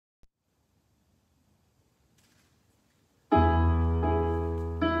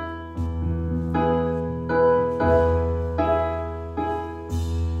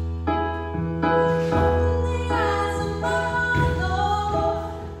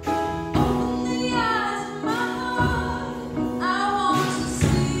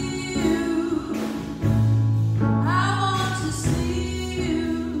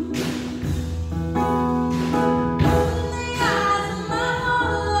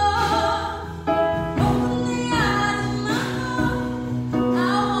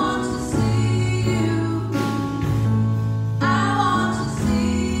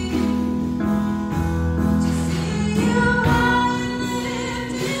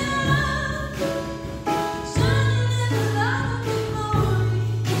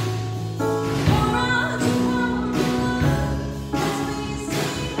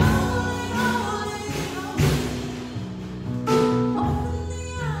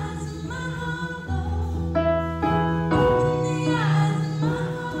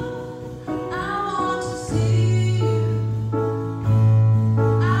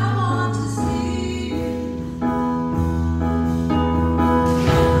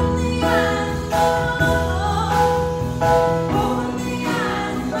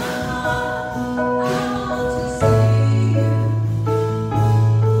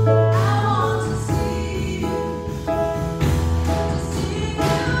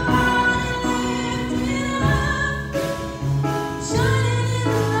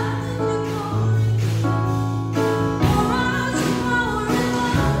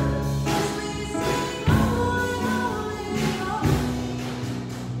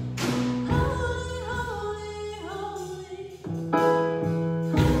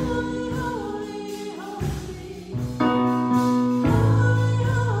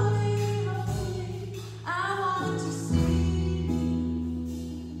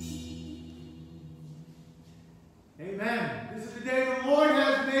Amen. This is the day the Lord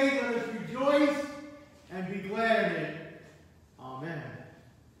has made. Let us rejoice and be glad in it. Amen.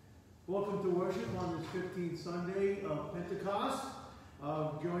 Welcome to worship on this 15th Sunday of Pentecost.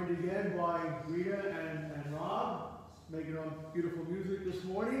 Joined again by Rita and Rob, making our beautiful music this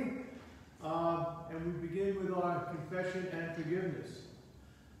morning. And we begin with our confession and forgiveness.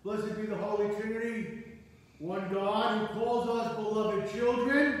 Blessed be the Holy Trinity, one God who calls us beloved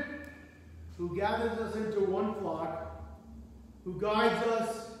children, who gathers us into one flock, who guides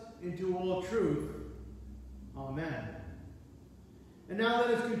us into all truth. Amen. And now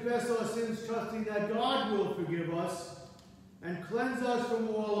let us confess our sins, trusting that God will forgive us and cleanse us from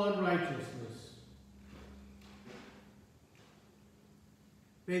all unrighteousness.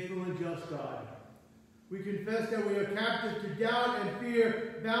 Faithful and just God, we confess that we are captive to doubt and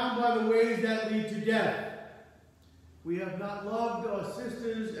fear, bound by the ways that lead to death. We have not loved our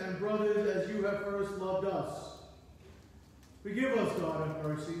sisters and brothers as you have first loved us. Forgive us, God of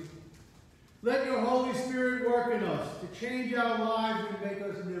mercy. Let your Holy Spirit work in us to change our lives and make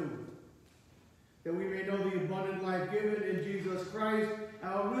us new, that we may know the abundant life given in Jesus Christ,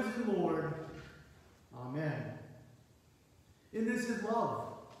 our risen Lord. Amen. And this is love.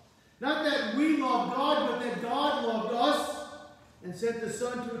 Not that we love God, but that God loved us and sent the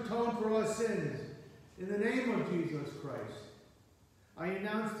Son to atone for our sins. In the name of Jesus Christ, I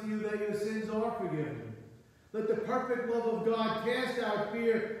announce to you that your sins are forgiven. Let the perfect love of God cast out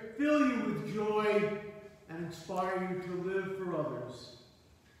fear, fill you with joy, and inspire you to live for others.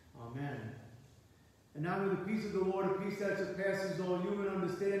 Amen. And now may the peace of the Lord, a peace that surpasses all human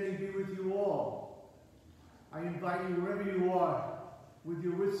understanding, be with you all. I invite you, wherever you are, whether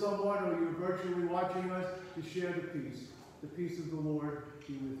you're with someone or you're virtually watching us, to share the peace. The peace of the Lord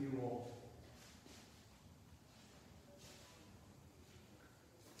be with you all.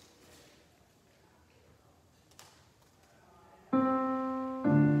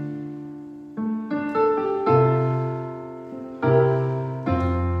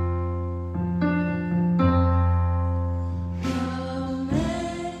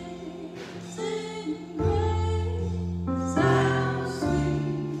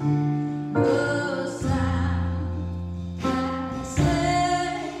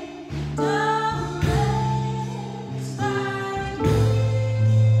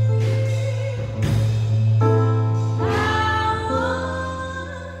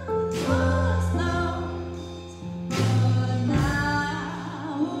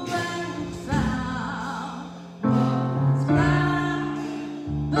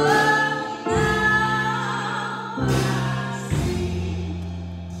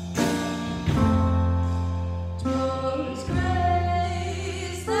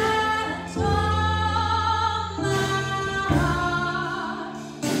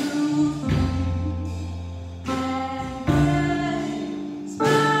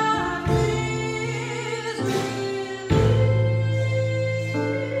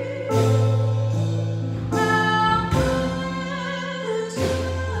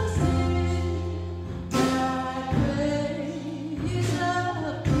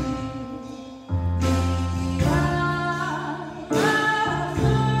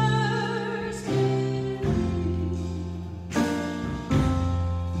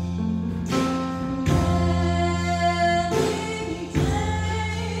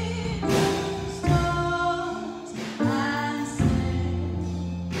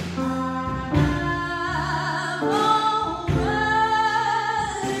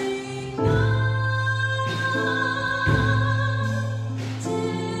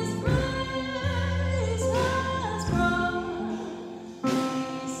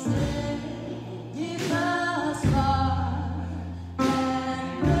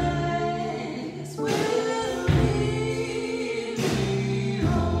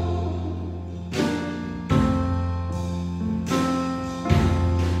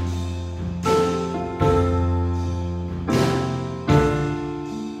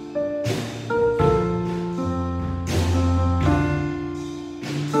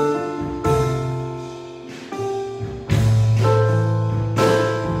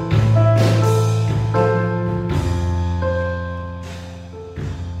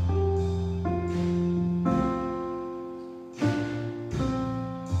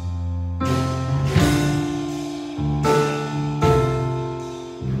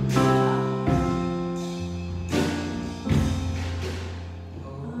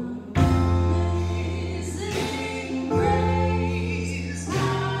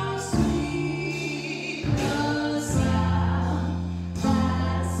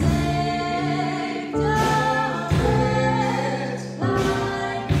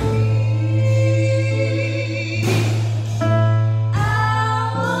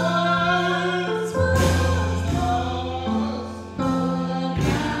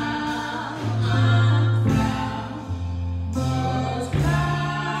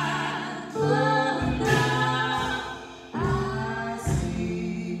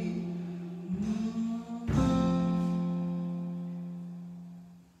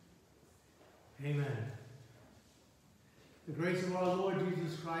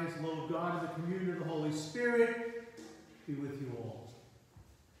 Jesus Christ, the love of God, and the communion of the Holy Spirit be with you all.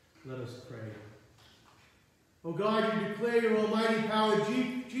 Let us pray. O God, you declare your almighty power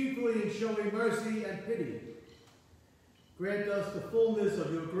chiefly in showing mercy and pity. Grant us the fullness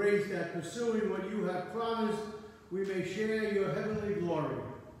of your grace that, pursuing what you have promised, we may share your heavenly glory.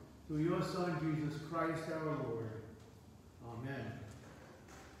 Through your Son, Jesus Christ, our Lord. Amen.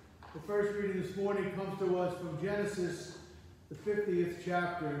 The first reading this morning comes to us from Genesis, the 50th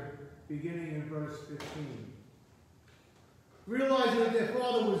chapter, beginning in verse 15. Realizing that their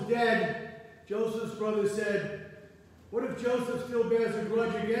father was dead, Joseph's brothers said, "What if Joseph still bears a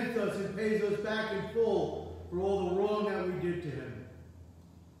grudge against us and pays us back in full for all the wrong that we did to him?"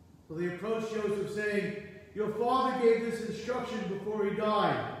 So they approached Joseph, saying, "Your father gave this instruction before he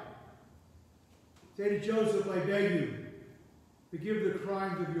died. Say to Joseph, I beg you, forgive the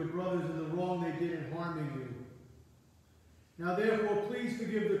crimes of your brothers and the wrong they did in harming you. Now therefore, please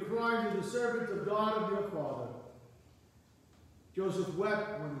forgive the crimes of the servants of God of your father." Joseph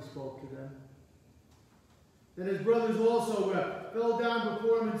wept when he spoke to them. Then his brothers also wept, fell down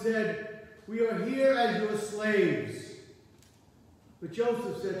before him and said, "We are here as your slaves." But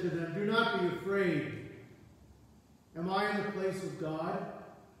Joseph said to them, "Do not be afraid. Am I in the place of God?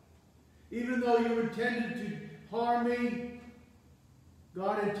 Even though you intended to harm me,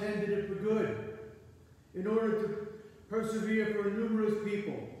 God intended it for good, in order to persevere for a numerous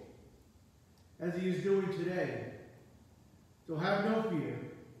people, as he is doing today. So have no fear.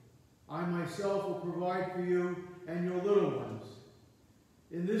 I myself will provide for you and your little ones."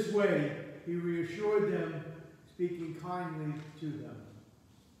 In this way, he reassured them, speaking kindly to them.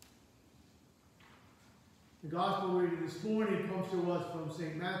 The gospel reading this morning comes to us from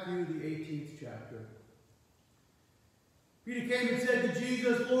St. Matthew, the 18th chapter. Peter came and said to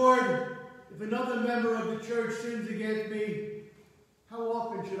Jesus, "Lord, if another member of the church sins against me, how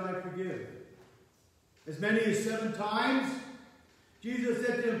often should I forgive? As many as 7 times?" Jesus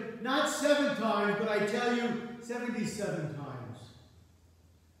said to him, "Not 7 times, but I tell you, 77 times.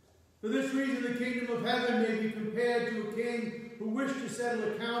 For this reason, the kingdom of heaven may be compared to a king who wished to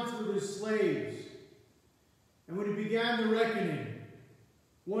settle accounts with his slaves. And when he began the reckoning,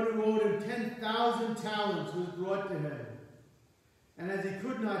 one who owed him 10,000 talents was brought to him. And as he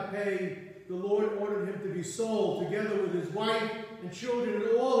could not pay, the Lord ordered him to be sold, together with his wife and children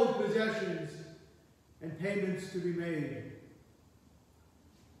and all his possessions, and payments to be made.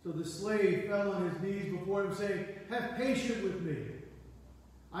 So the slave fell on his knees before him, saying, 'Have patience with me.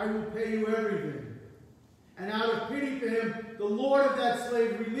 I will pay you everything.' And out of pity for him, the Lord of that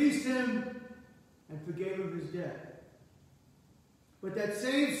slave released him and forgave him his debt. But that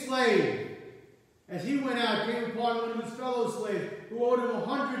same slave, as he went out, came upon one of his fellow slaves who owed him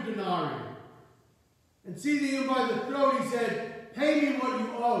 100 denarii. And seizing him by the throat, he said, 'Pay me what you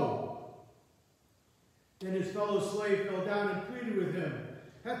owe.' Then his fellow slave fell down and pleaded with him,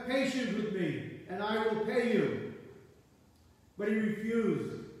 'Have patience with me, and I will pay you.' But he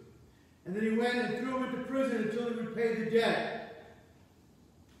refused. And then he went and threw him into prison until he would pay the debt.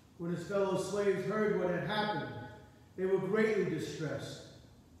 When his fellow slaves heard what had happened, they were greatly distressed.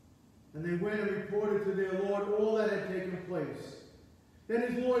 And they went and reported to their Lord all that had taken place.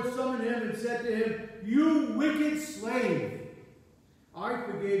 Then his Lord summoned him and said to him, 'You wicked slave! I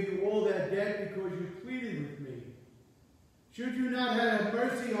forgave you all that debt because you pleaded with me. Should you not have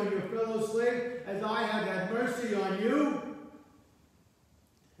mercy on your fellow slave as I have had mercy on you?'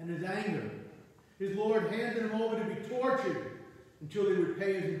 And his anger, his Lord handed him over to be tortured until he would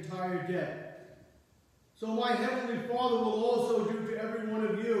pay his entire debt. So my heavenly Father will also do to every one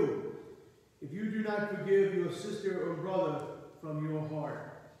of you, if you do not forgive your sister or brother from your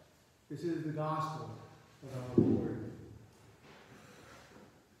heart." This is the gospel of our Lord.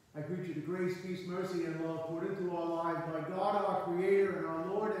 I greet you to grace, peace, mercy, and love poured into our lives by God our Creator and our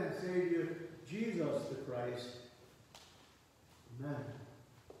Lord and Savior, Jesus the Christ. Amen.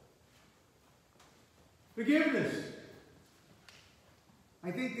 Forgiveness.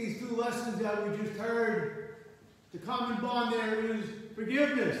 I think these 2 lessons that we just heard, the common bond there is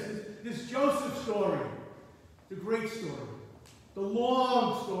forgiveness. This Joseph story, the great story, the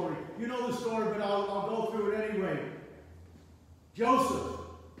long story. You know the story, but I'll go through it anyway. Joseph,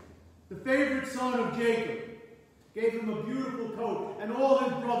 the favorite son of Jacob, gave him a beautiful coat, and all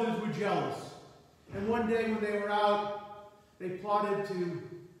his brothers were jealous. And one day when they were out, they plotted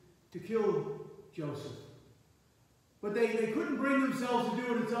to kill Joseph. But they couldn't bring themselves to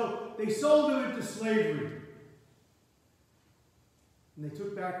do it, and so they sold him into slavery. And they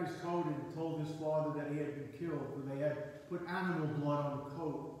took back his coat and told his father that he had been killed, for they had put animal blood on the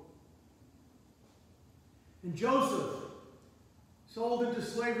coat. And Joseph sold into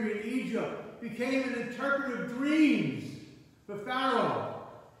slavery in Egypt, became an interpreter of dreams for Pharaoh.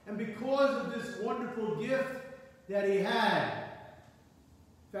 And because of this wonderful gift that he had,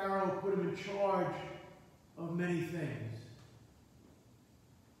 Pharaoh put him in charge of many things.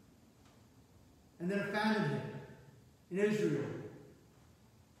 And then a famine hit in Israel.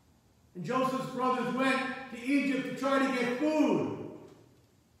 And Joseph's brothers went to Egypt to try to get food.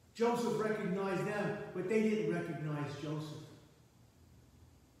 Joseph recognized them, but they didn't recognize Joseph.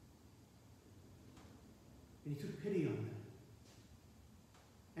 And he took pity on them.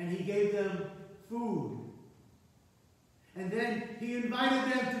 And he gave them food. And then he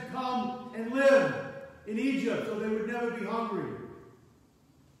invited them to come and live in Egypt so they would never be hungry.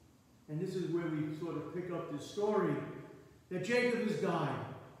 And this is where we sort of pick up this story that Jacob is dying.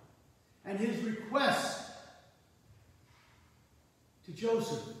 And his request to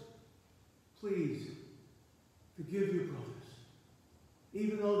Joseph, please forgive your brothers.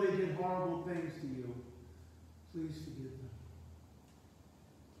 Even though they did horrible things to you, please forgive them.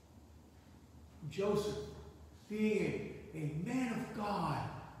 Joseph, being a man of God,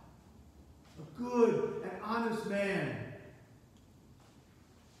 a good and honest man,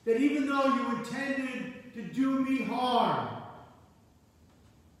 that even though you intended to do me harm,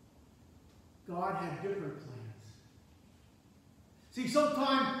 God had different plans. See,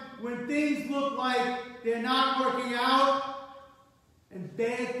 sometimes when things look like they're not working out and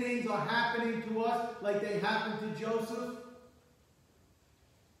bad things are happening to us like they happened to Joseph,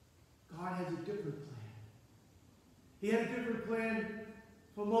 God has a different plan. He had a different plan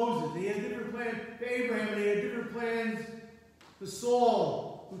for Moses. He had a different plan for Abraham. And he had different plans for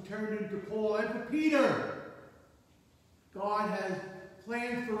Saul, who turned into Paul, and for Peter. God has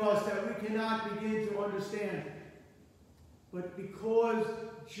plans for us that we cannot begin to understand. But because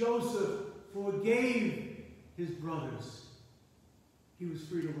Joseph forgave his brothers, he was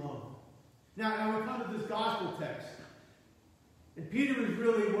free to love. Now we come to this gospel text. And Peter is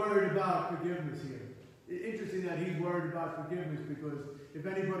really worried about forgiveness here. Interesting that he's worried about forgiveness, because if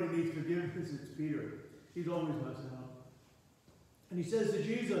anybody needs forgiveness, it's Peter. He's always messing up. And he says to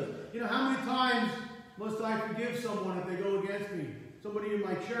Jesus, how many times must I forgive someone if they go against me? Somebody in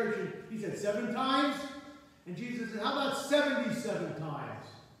my church, and he said 7 times? And Jesus said, how about 77 times?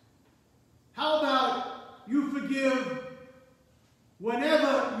 How about you forgive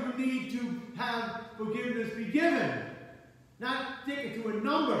whenever you need to have forgiveness be given? Not stick it to a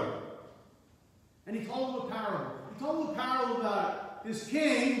number. And he told them a parable. He told them a parable about this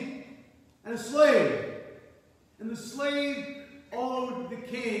king and a slave. And the slave owed the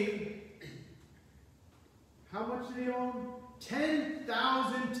king, how much did he owe him?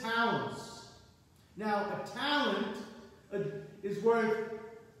 10,000 talents. Now, a talent is worth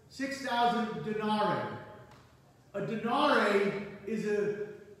 6,000 denarii. A denarii is a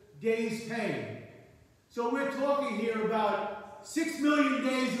day's pay. So we're talking here about 6 million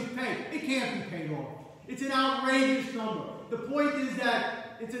days of pay. It can't be paid off. It's an outrageous number. The point is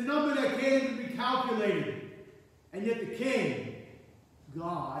that it's a number that can't even be calculated. And yet the king,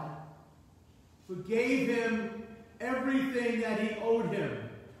 God, forgave him everything that he owed him,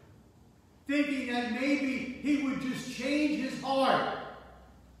 thinking that maybe he would just change his heart.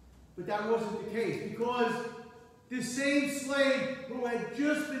 But that wasn't the case, because this same slave who had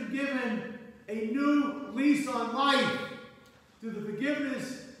just been given a new lease on life through the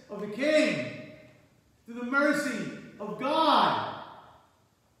forgiveness of the king, through the mercy of God,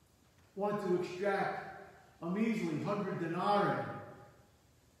 wanted to extract a measly 100 denarii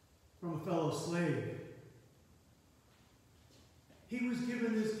from a fellow slave. He was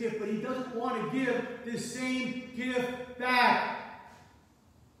given this gift, but he doesn't want to give this same gift back.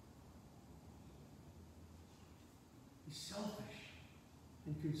 He's selfish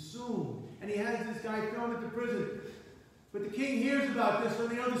and consumed. And he has this guy thrown into prison. But the king hears about this from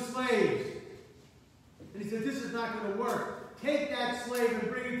the other slaves. And he says, this is not going to work. Take that slave and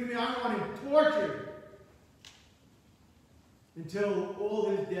bring him to me. I want him tortured until all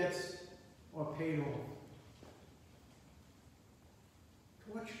his debts are paid off.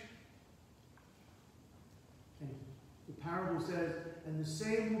 Torture. And the parable says, and the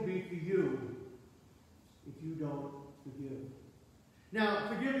same will be for you if you don't forgive. Now,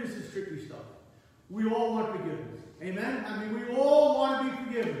 forgiveness is tricky stuff. We all want forgiveness. Amen? I mean, we all want to be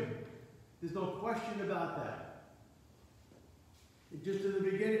forgiven. There's no question about that. Just in the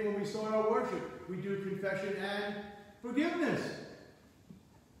beginning when we start our worship, we do confession and forgiveness.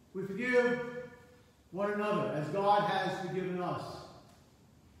 We forgive one another as God has forgiven us.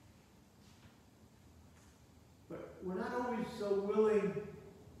 But we're not always so willing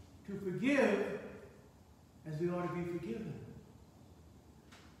to forgive as we ought to be forgiven.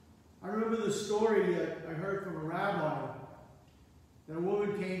 I remember the story that I heard from a rabbi, that a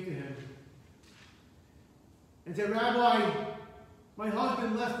woman came to him and said, "Rabbi, my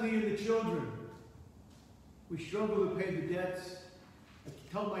husband left me and the children. We struggle to pay the debts. I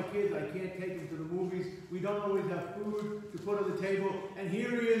tell my kids I can't take them to the movies. We don't always have food to put on the table. And here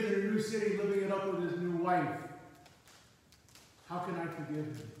he is in a new city living it up with his new wife. How can I forgive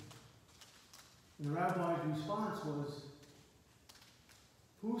him?" And the rabbi's response was,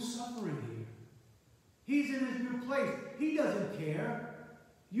 "Who's suffering here? He's in his new place. He doesn't care.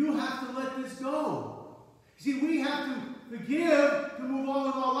 You have to let this go." See, we have to forgive to move on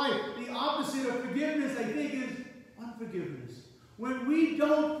with our life. The opposite of forgiveness, I think, is unforgiveness. When we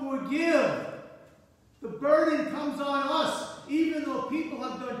don't forgive, the burden comes on us, even though people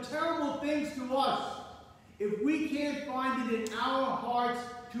have done terrible things to us. If we can't find it in our hearts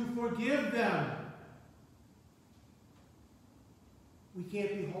to forgive them, we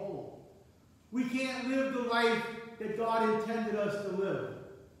can't be whole. We can't live the life that God intended us to live.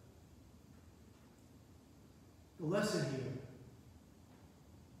 The lesson here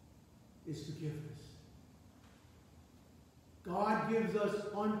is forgiveness. God gives us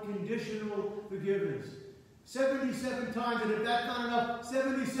unconditional forgiveness. 77 times, and if that's not enough,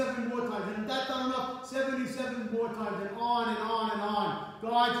 77 more times, and if that's not enough, 77 more times, and on and on and on.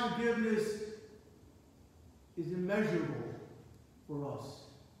 God's forgiveness is immeasurable for us.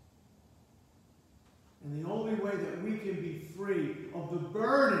 And the only way that we can be free of the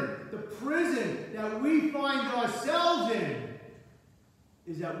burden, the prison that we find ourselves in,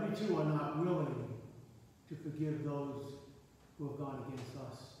 is that we too are not willing to forgive those who have gone against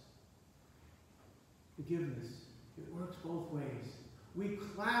us. Forgiveness, it works both ways. We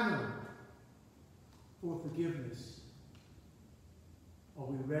clamor for forgiveness. Are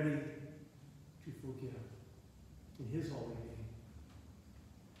we ready to forgive? In His holy name.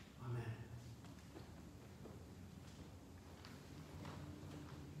 Amen.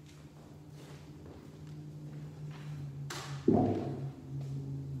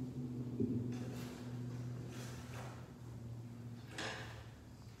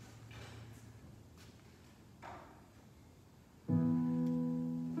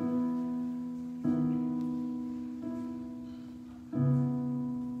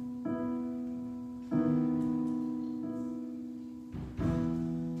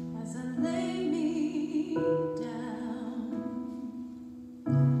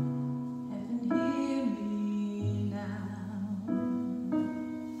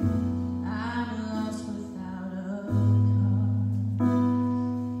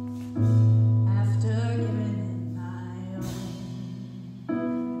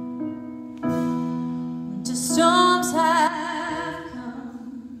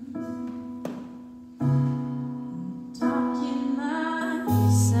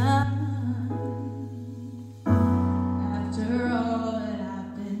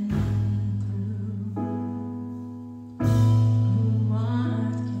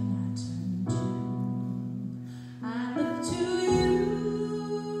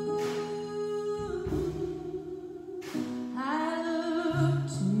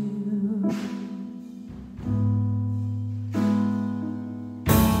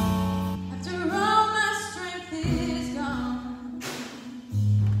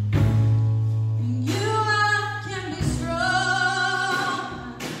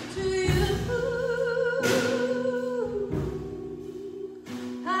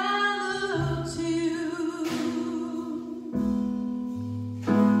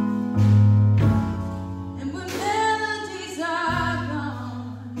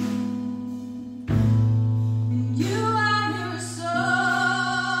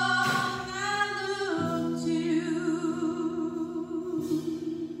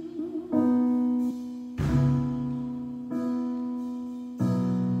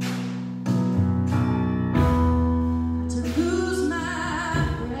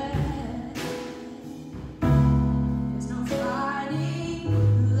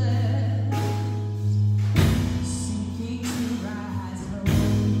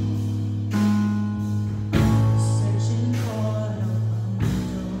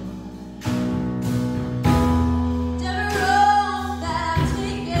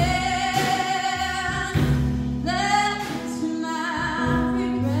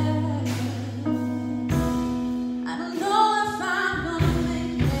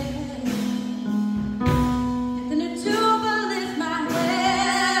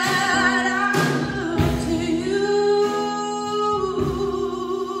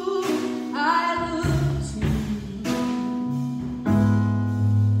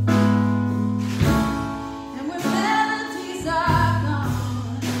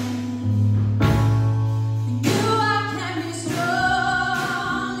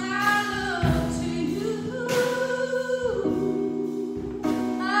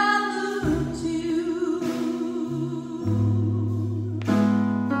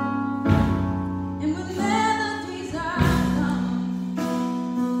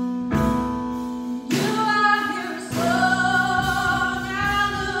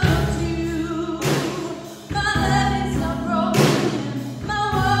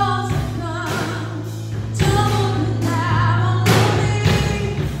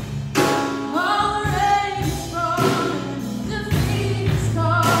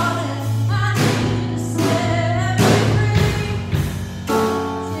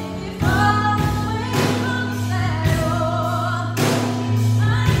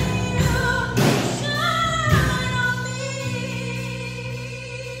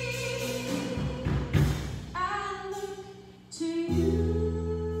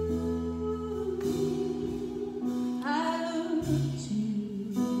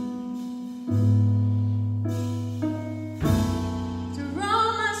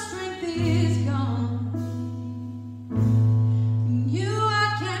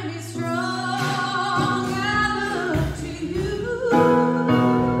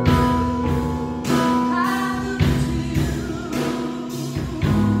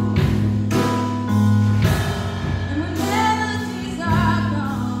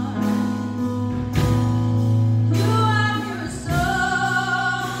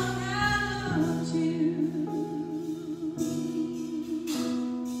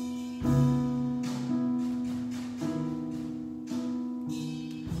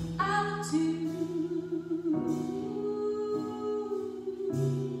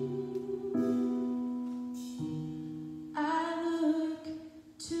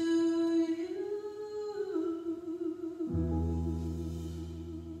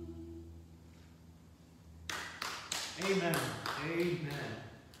 Amen. Amen.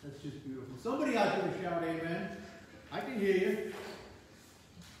 That's just beautiful. Somebody out there shout amen. I can hear you.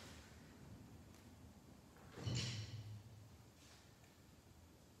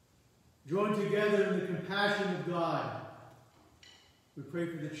 Joined together in the compassion of God, we pray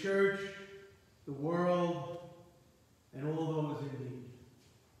for the church, the world, and all those in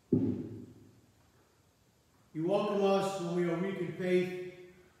need. You welcome us when we are weak in faith.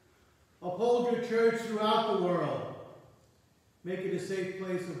 Uphold your church throughout the world. Make it a safe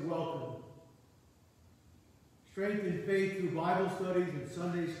place of welcome. Strengthen faith through Bible studies and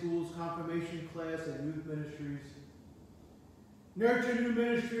Sunday schools, confirmation class, and youth ministries. Nurture new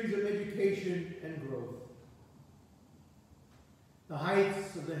ministries of education and growth. The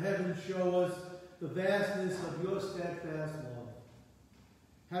heights of the heavens show us the vastness of your steadfast love.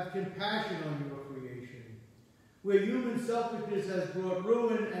 Have compassion on your creation. Where human selfishness has brought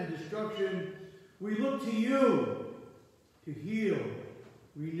ruin and destruction, we look to you to heal,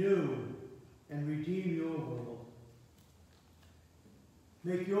 renew, and redeem your world.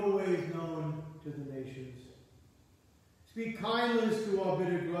 Make your ways known to the nations. Speak kindness to our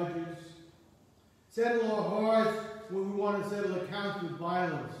bitter grudges. Settle our hearts when we want to settle accounts with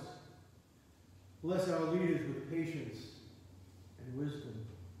violence. Bless our leaders with patience and wisdom.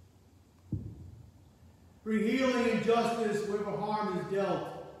 Bring healing and justice wherever harm is dealt.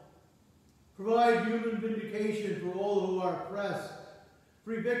 Provide human vindication for all who are oppressed.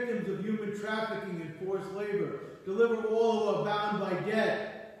 Free victims of human trafficking and forced labor. Deliver all who are bound by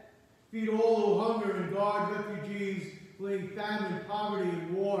debt. Feed all who hunger and guard refugees fleeing famine, poverty,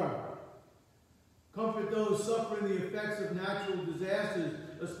 and war. Comfort those suffering the effects of natural disasters,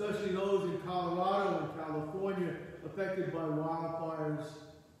 especially those in Colorado and California affected by wildfires,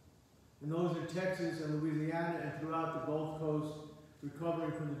 and those in Texas and Louisiana and throughout the Gulf Coast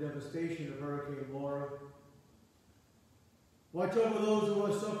recovering from the devastation of Hurricane Laura. Watch over those who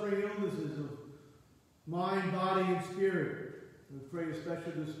are suffering illnesses of mind, body, and spirit. We pray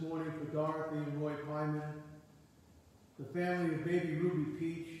especially this morning for Dorothy and Roy Pyman, the family of baby Ruby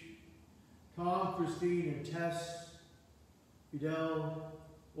Peach, Tom, Christine, and Tess, Fidel,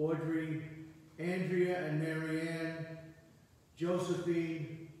 Audrey, Andrea, and Marianne,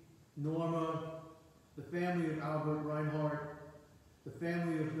 Josephine, Norma, the family of Albert Reinhardt, the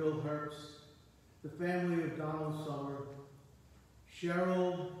family of Bill Herbst, the family of Donald Summer,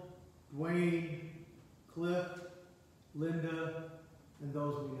 Cheryl, Dwayne, Cliff, Linda, and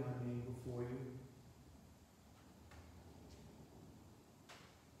those we now name before you.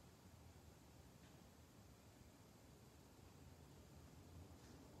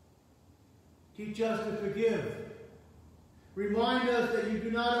 Teach us to forgive. Remind us that you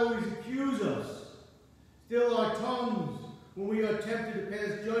do not always accuse us. Still our tongues when we are tempted to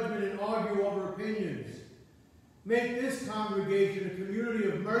pass judgment and argue over opinions. Make this congregation a community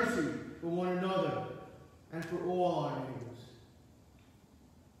of mercy for one another and for all our neighbors.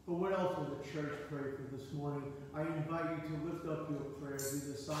 But what else will the church pray for this morning? I invite you to lift up your prayers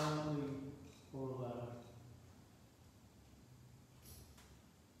either silently or aloud.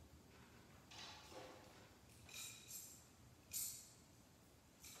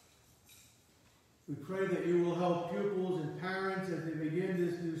 We pray that you will help pupils and parents as they begin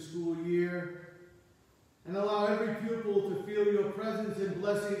this new school year and allow every pupil to feel your presence and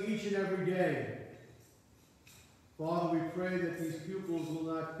blessing each and every day. Father, we pray that these pupils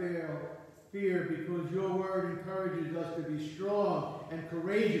will not fear because your word encourages us to be strong and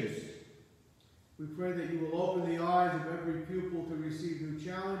courageous. We pray that you will open the eyes of every pupil to receive new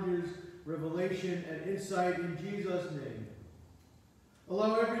challenges, revelation, and insight in Jesus' name.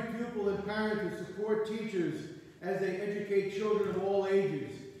 Allow every pupil and parent to support teachers as they educate children of all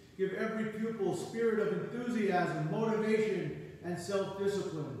ages. Give every pupil a spirit of enthusiasm, motivation, and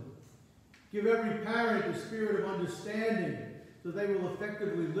self-discipline. Give every parent a spirit of understanding so they will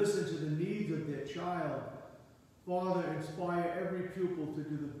effectively listen to the needs of their child. Father, inspire every pupil to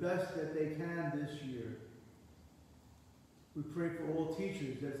do the best that they can this year. We pray for all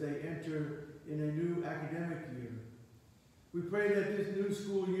teachers as they enter in a new academic year. We pray that this new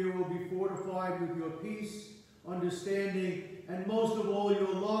school year will be fortified with your peace, understanding, and most of all,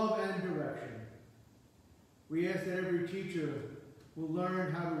 your love and direction. We ask that every teacher will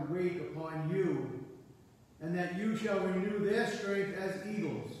learn how to wait upon you, and that you shall renew their strength as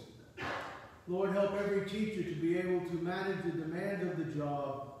eagles. Lord, help every teacher to be able to manage the demands of the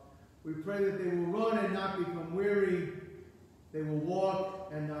job. We pray that they will run and not become weary. They will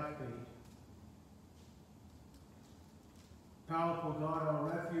walk and not faint. Powerful God, our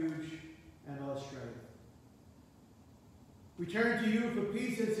refuge and our strength. We turn to you for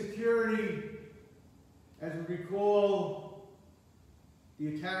peace and security as we recall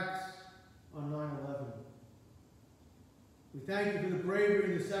the attacks on 9/11. We thank you for the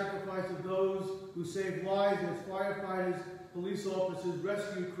bravery and the sacrifice of those who saved lives as firefighters, police officers,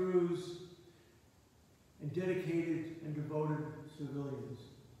 rescue crews, and dedicated and devoted civilians.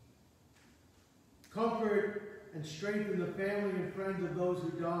 Comfort and strengthen the family and friends of those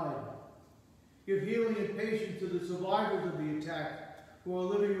who died. Give healing and patience to the survivors of the attack who are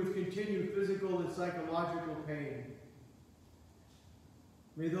living with continued physical and psychological pain.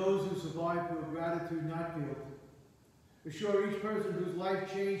 May those who survive feel gratitude, not guilt. Assure each person whose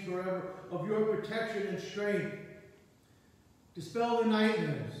life changed forever of your protection and strength. Dispel the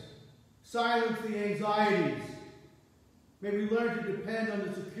nightmares. Silence the anxieties. May we learn to depend on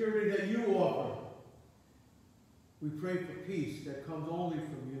the security that you offer. We pray for peace that comes only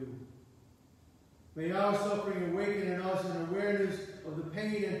from you. May our suffering awaken in us an awareness of the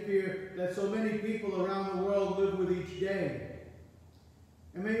pain and fear that so many people around the world live with each day.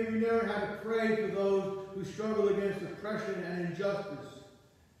 And may we learn how to pray for those who struggle against oppression and injustice.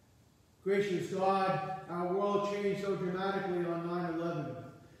 Gracious God, our world changed so dramatically on 9/11.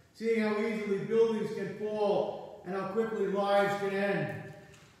 Seeing how easily buildings can fall and how quickly lives can end.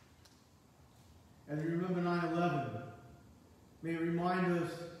 As we remember 9/11, may it remind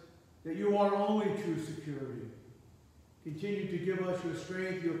us that you are only true security. Continue to give us your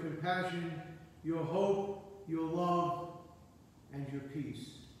strength, your compassion, your hope, your love, and your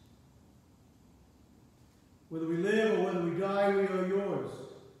peace. Whether we live or whether we die, we are yours.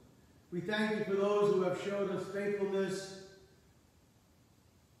 We thank you for those who have showed us faithfulness,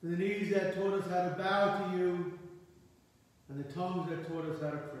 for the knees that taught us how to bow to you, and the tongues that taught us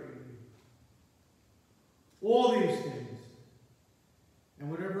how to pray to you. All these things, and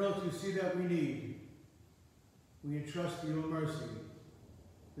whatever else you see that we need, we entrust to your mercy.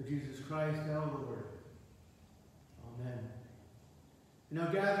 Through Jesus Christ, our Lord. Amen. And now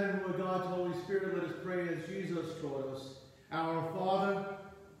gathering before God's Holy Spirit, let us pray as Jesus taught us. Our Father,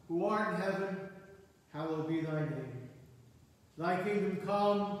 who art in heaven, hallowed be thy name. Thy kingdom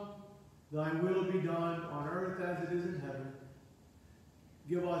come, thy will be done on earth as it is in heaven.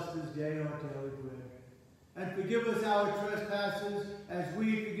 Give us this day our daily bread. And forgive us our trespasses as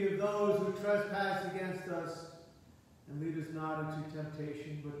we forgive those who trespass against us. And lead us not into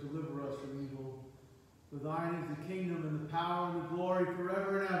temptation, but deliver us from evil. For thine is the kingdom and the power and the glory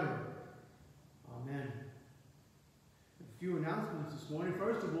forever and ever. Amen. A few announcements this morning.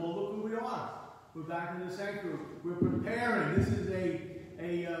 First of all, look who we are. We're back in the sanctuary. We're preparing. This is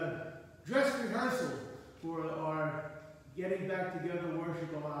a dress rehearsal for our getting back together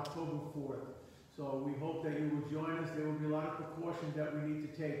worship on October 4th. So we hope that you will join us. There will be a lot of precautions that we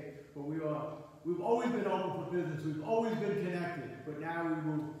need to take. But we've always been open for business. We've always been connected. But now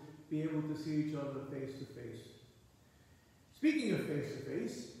we will be able to see each other face to face. Speaking of face to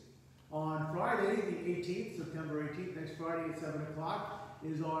face, on Friday, the 18th, September 18th, next Friday at 7 o'clock,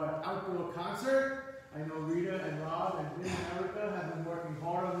 is our outdoor concert. I know Rita and Rob and Vin and Erica have been working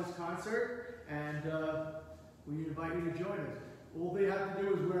hard on this concert, and we invite you to join us. All they have to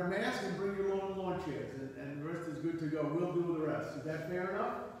do is wear a mask and bring your own lawn chairs, and the rest is good to go. We'll do the rest. Is that fair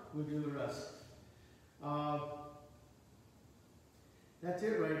enough? We'll do the rest. That's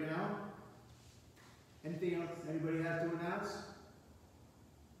it right now. Anything else anybody has to announce?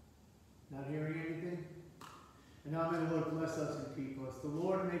 Not hearing anything? And now may the Lord bless us and keep us. The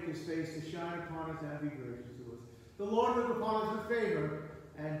Lord make his face to shine upon us and be gracious to us. The Lord look upon us with favor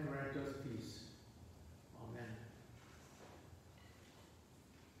and grant us peace.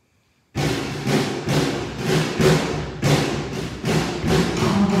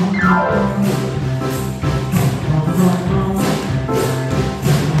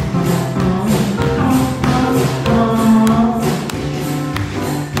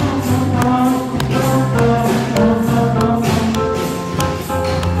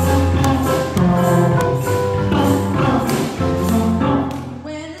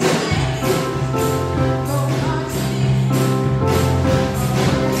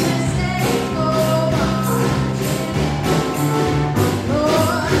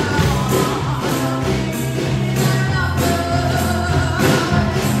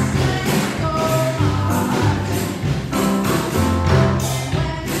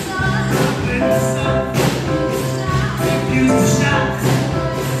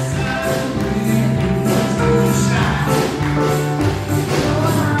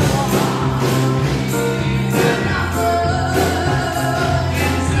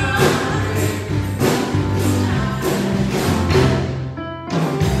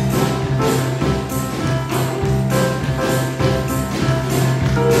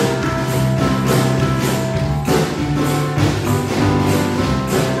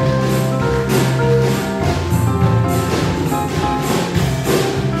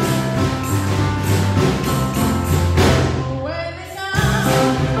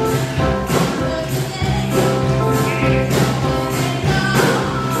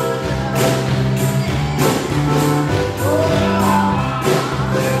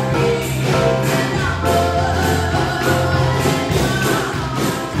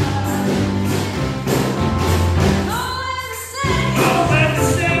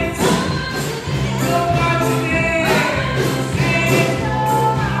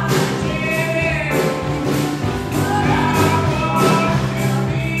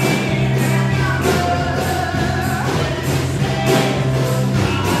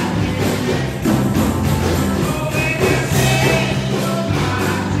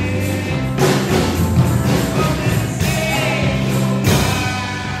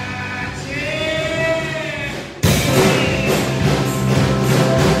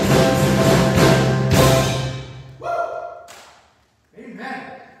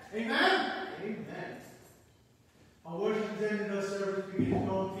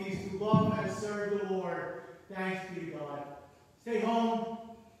 love and serve the Lord. Thanks be to God. Stay home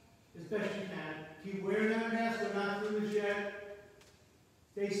as best you can. Keep wearing that mask. We're not through this yet.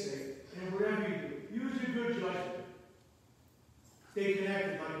 Stay safe. And whatever you do, use your good judgment. Stay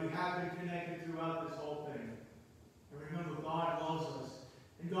connected like we have been connected throughout this whole thing. And remember, God loves us.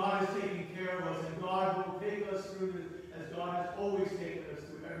 And God is taking care of us. And God will take us through this as God has always taken us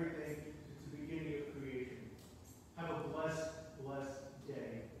through everything since the beginning of creation. Have a blessed